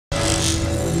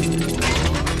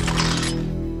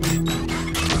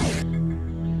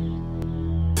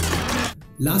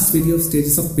Last video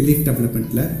stages of belief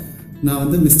டெவலப்மெண்ட்டில் நான்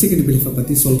வந்து mistake இன் பிலீஃபை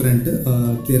பற்றி சொல்கிறேன்ட்டு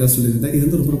கிளியராக சொல்லியிருந்தேன். இது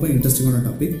வந்து ரொம்ப ரொம்ப இன்ட்ரெஸ்டிங்கான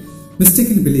டாபிக்.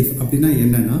 மிஸ்டேக் இன் பிலீஃப் அப்படின்னா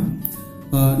என்னென்னா,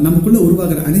 நமக்குள்ளே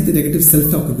உருவாகிற அனைத்து நெகட்டிவ் செல்ஃப்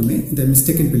டாக்குக்குமே இந்த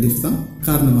மிஸ்டேக் இன் பிலீஃப் தான்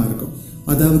காரணமாக இருக்கும்.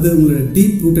 அதாவது உங்களோட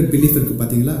டீப் ரூட்டட் பிலீஃப் இருக்குது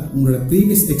பார்த்தீங்களா, உங்களோட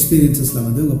ப்ரீவியஸ் எக்ஸ்பீரியன்ஸஸில்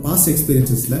வந்து உங்கள் பாஸ்ட்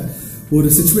எக்ஸ்பீரியன்ஸஸில் ஒரு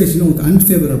சுச்சுவேஷன் உங்களுக்கு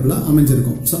அன்ஃபேவரபுளாக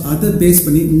அமைஞ்சிருக்கும். ஸோ அதை பேஸ்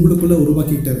பண்ணி உங்களுக்குள்ளே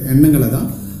உருவாக்கிட்ட எண்ணங்களை தான்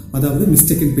அதாவது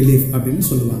மிஸ்டேக் இன் பிலீஃப் அப்படின்னு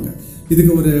சொல்லுவாங்க.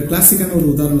 இதுக்கு ஒரு கிளாசிக்கான ஒரு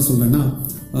உதாரணம் சொல்கிறேன்னா,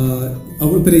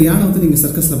 அவ்வளோ பெரிய யானை வந்து நீங்கள்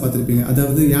சர்க்கஸில் பார்த்துருப்பீங்க.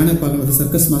 அதாவது யானை பார்க்குறது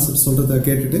சர்க்கஸ் மாஸ்டர் சொல்கிறத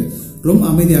கேட்டுட்டு ரொம்ப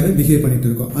அமைதியாகவே பிஹேவ் பண்ணிட்டு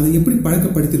இருக்கோம். அதை எப்படி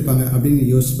பழக்கப்படுத்திருப்பாங்க அப்படின்னு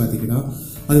யோசிச்சு பார்த்தீங்கன்னா,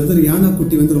 அது வந்து ஒரு யானை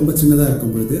குட்டி வந்து ரொம்ப சின்னதாக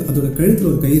இருக்கும் பொழுது அதோட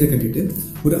கழுத்தில் ஒரு கயிறை கட்டிட்டு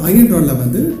ஒரு அயன் ராடில்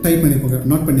வந்து டைப் பண்ணியிருப்பாங்க,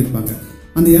 நாட் பண்ணியிருப்பாங்க.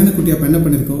 அந்த யானைக்குட்டி அப்போ என்ன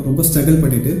பண்ணியிருக்கோம், ரொம்ப ஸ்ட்ரகிள்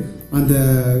பண்ணிட்டு அந்த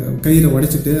கயிறை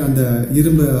உடைச்சிட்டு அந்த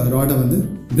இரும்பு ராடை வந்து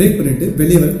பிரேக் பண்ணிட்டு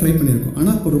வெளியே வர ட்ரை பண்ணியிருக்கோம்.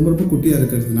 ஆனால் இப்போ ரொம்ப ரொம்ப குட்டியாக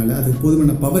இருக்கிறதுனால, அதுக்கு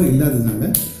போதுமான பவர் இல்லாததுனால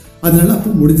அதனால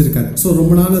அப்போ முடிஞ்சிருக்காது. ஸோ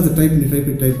ரொம்ப நாள் அதை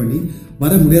ட்ரை பண்ணி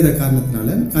வர முடியாத காரணத்தினால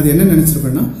அது என்ன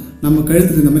நினச்சிருக்கோன்னா, நம்ம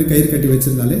கழுத்தில் இந்த மாதிரி கயிறு கட்டி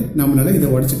வச்சிருந்தாலே நம்மளால இதை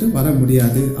உடைச்சிட்டு வர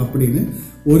முடியாது அப்படின்னு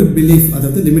ஒரு பிலீஃப்,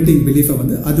 அதாவது லிமிட்டிங் பிலீஃபை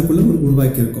வந்து அதுக்குள்ளே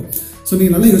உருவாக்கியிருக்கோம். ஸோ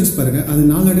நீங்கள் நல்லா யோசிச்சு பாருங்கள், அது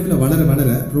நாளடைவில் வளர வளர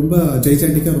ரொம்ப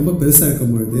ஜெய்ஜாண்டிக்காக ரொம்ப பெருசாக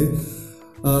இருக்கும் பொழுது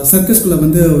சர்க்கஸ்குள்ளே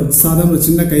வந்து சாதாரண ஒரு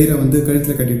சின்ன கயிறை வந்து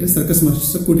கழுத்தில் கட்டிட்டு சர்க்கஸ்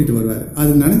மாஸ்டர் கூட்டிகிட்டு வருவார்.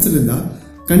 அது நினச்சிருந்தா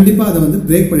கண்டிப்பாக அதை வந்து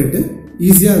பிரேக் பண்ணிவிட்டு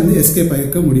ஈஸியாக வந்து எஸ்கேப்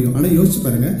ஆகிருக்க முடியும். ஆனால் யோசிச்சு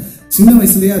பாருங்கள், சின்ன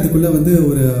வயசுலேயே அதுக்குள்ளே வந்து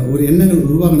ஒரு எண்ணங்கள்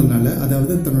உருவாகினதுனால,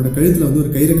 அதாவது தன்னோட கழுத்தில் வந்து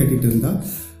ஒரு கயிறை கட்டிட்டு இருந்தால்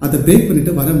அதை பிரேக்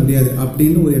பண்ணிட்டு வர முடியாது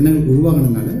அப்படின்னு ஒரு எண்ணங்கள்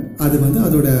உருவாகினதுனால அது வந்து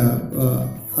அதோட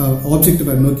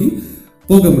ஆப்ஜெக்டிவை நோக்கி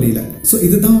போக முடியல. ஸோ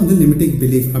இதுதான் வந்து லிமிட்டிங்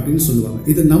பிலீஃப் அப்படின்னு சொல்லுவாங்க.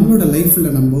 இது நம்மளோட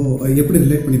லைஃப்பில் நம்ம எப்படி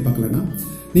ரிலேட் பண்ணி பார்க்கலன்னா,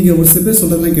 நீங்கள் ஒரு சில பேர்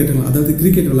சொல்கிறதெல்லாம் கேட்டுக்கலாம். அதாவது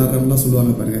கிரிக்கெட் விளாட்றவங்களாம்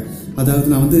சொல்லுவாங்க பாருங்கள், அதாவது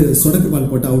நான் வந்து சொடக்கு பால்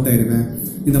போட்டு அவுட் ஆயிடுவேன்,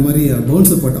 இந்த மாதிரி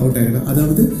பவுன்சர் போட்டு அவுட் ஆயிடுவேன்.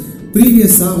 அதாவது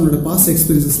ப்ரீவியஸாக அவங்களோட பாஸ்ட்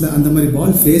எக்ஸ்பீரியன்ஸில் அந்த மாதிரி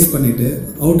பால் ஃபேஸ் பண்ணிவிட்டு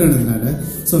அவுட் ஆனதுனால,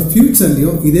 ஸோ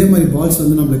ஃபியூச்சர்லேயும் இதே மாதிரி பால்ஸ்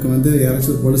வந்து நம்மளுக்கு வந்து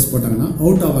யாராச்சும் ஒரு போலர்ஸ் போட்டாங்கன்னா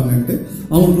அவுட் ஆவாங்கன்ட்டு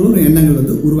அவங்களுக்குள்ள ஒரு எண்ணங்கள்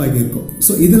வந்து உருவாகி இருக்கும்.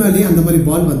 ஸோ இதனாலேயே அந்த மாதிரி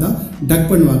பால் வந்தால் டக்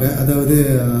பண்ணுவாங்க, அதாவது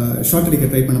ஷார்ட் அடிக்க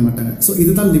ட்ரை பண்ண மாட்டாங்க. ஸோ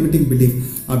இதுதான் லிமிட்டிங் பிலீஃப்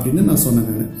அப்படின்னு நான் சொன்னேன்.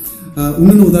 நான்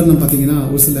இன்னொன்று உதாரணம் பார்த்தீங்கன்னா,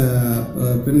 ஒரு சில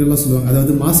பெண்கள்லாம் சொல்லுவாங்க,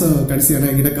 அதாவது மாதம் கடைசியான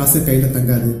என்கிட்ட காசை கையில்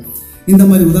தங்காது. இந்த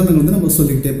மாதிரி உதாரணங்கள் வந்து நம்ம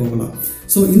சொல்லிக்கிட்டே போகலாம்.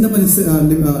 ஸோ இந்த மாதிரி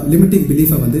லிமிட்டிங்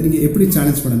பிலீஃபை வந்து நீங்கள் எப்படி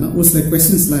சேலஞ்ச் பண்ணனா, ஒரு சில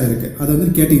கொஸ்டின்ஸ்லாம் இருக்குது. அதை வந்து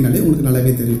கேட்டிங்கனாலே உங்களுக்கு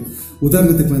நல்லாவே தெரியும்.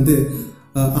 உதாரணத்துக்கு வந்து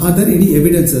ஆதர் எனி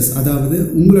எவிடன்சஸ், அதாவது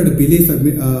உங்களோட பிலீஃபை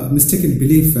மிஸ்டேக் இன்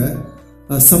பிலீஃபை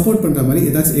சப்போர்ட் பண்ணுற மாதிரி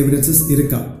ஏதாச்சும் எவிடன்சஸ்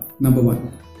இருக்கா? நம்பர் 1,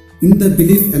 இந்த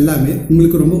பிலீஃப் எல்லாமே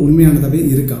உங்களுக்கு ரொம்ப உண்மையானதாகவே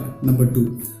இருக்கா? நம்பர் 2,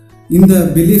 இந்த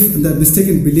பிலீஃப், இந்த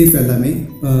மிஸ்டேக் இன் பிலீஃப் எல்லாமே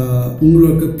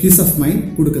உங்களுக்கு பீஸ் ஆஃப் மைண்ட்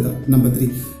கொடுக்குதா? நம்பர் 3,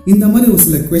 இந்த மாதிரி ஒரு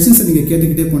சில கொஸ்டின்ஸை நீங்கள்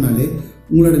கேட்டுக்கிட்டே போனாலே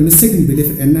உங்களோட மிஸ்டேக் இன்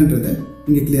பிலீஃப் என்னன்றதை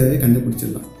நீங்கள் கிளியராகவே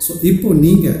கண்டுபிடிச்சிடலாம். ஸோ இப்போ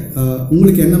நீங்கள்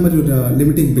உங்களுக்கு என்ன மாதிரி ஒரு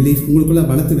லிமிட்டிங் பிலீஃப் உங்களுக்குள்ளே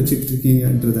வளர்த்து வச்சுட்டு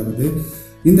இருக்கீங்கன்றதை வந்து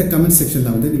இந்த கமெண்ட்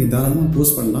செக்ஷனில் வந்து நீங்கள் தாராளமாக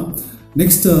போஸ்ட் பண்ணலாம்.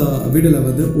 நெக்ஸ்ட் வீடியோவில்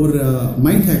வந்து ஒரு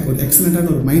மைண்ட் ஹேக், ஒரு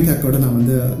எக்ஸலண்ட்டான ஒரு மைண்ட் ஹேக்கோட நான்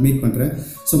வந்து மீட் பண்ணுறேன்.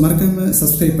 ஸோ மறக்காமல்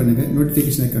சப்ஸ்கிரைப் பண்ணுங்கள்,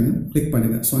 நோட்டிஃபிகேஷன் ஐக்கான கிளிக்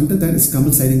பண்ணுங்கள். So until then is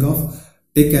Kamal signing off.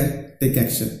 Take care, take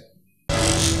action.